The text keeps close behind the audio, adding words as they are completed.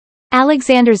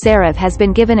Alexander Zverev has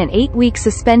been given an 8-week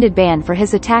suspended ban for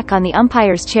his attack on the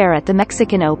umpire's chair at the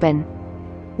Mexican Open.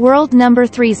 World No.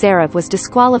 3 Zverev was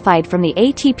disqualified from the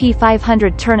ATP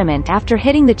 500 tournament after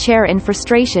hitting the chair in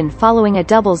frustration following a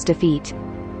doubles defeat.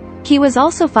 He was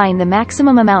also fined the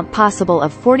maximum amount possible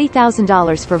of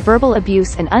 $40,000 for verbal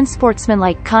abuse and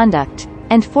unsportsmanlike conduct,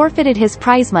 and forfeited his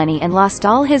prize money and lost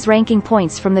all his ranking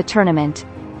points from the tournament.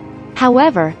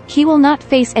 However, he will not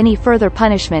face any further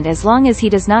punishment as long as he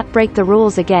does not break the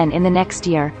rules again in the next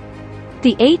year.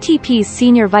 The ATP's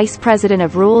Senior Vice President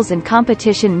of Rules and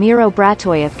Competition Miro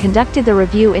Bratoev conducted the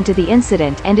review into the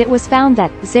incident, and it was found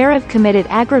that Zverev committed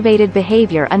aggravated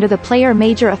behavior under the player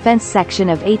major offense section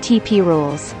of ATP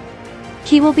Rules.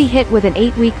 He will be hit with an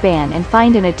 8-week ban and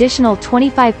fined an additional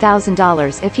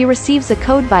 $25,000 if he receives a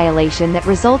code violation that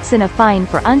results in a fine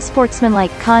for unsportsmanlike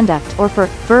conduct or for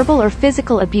verbal or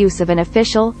physical abuse of an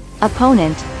official,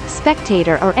 opponent,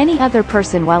 spectator or any other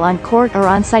person while on court or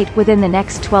on site within the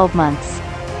next 12 months.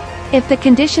 If the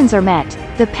conditions are met,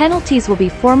 the penalties will be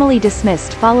formally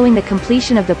dismissed following the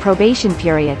completion of the probation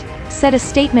period, said a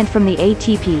statement from the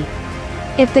ATP.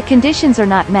 If the conditions are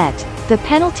not met, the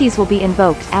penalties will be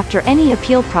invoked after any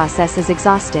appeal process is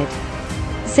exhausted.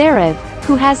 Zverev,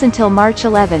 who has until March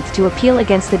 11 to appeal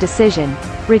against the decision,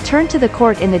 returned to the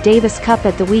court in the Davis Cup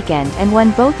at the weekend and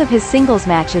won both of his singles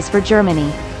matches for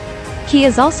Germany. He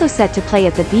is also set to play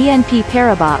at the BNP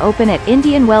Paribas Open at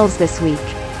Indian Wells this week.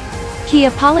 He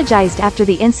apologized after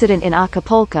the incident in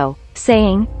Acapulco,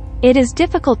 saying, "It is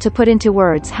difficult to put into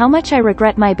words how much I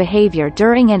regret my behavior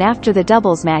during and after the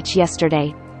doubles match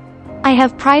yesterday. I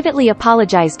have privately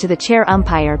apologized to the chair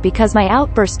umpire because my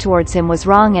outburst towards him was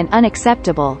wrong and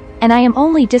unacceptable, and I am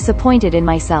only disappointed in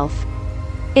myself.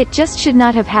 It just should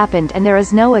not have happened and there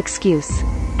is no excuse.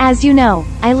 As you know,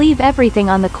 I leave everything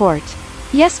on the court.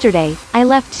 Yesterday, I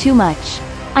left too much.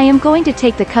 I am going to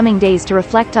take the coming days to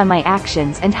reflect on my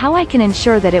actions and how I can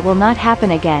ensure that it will not happen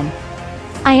again.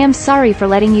 I am sorry for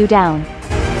letting you down."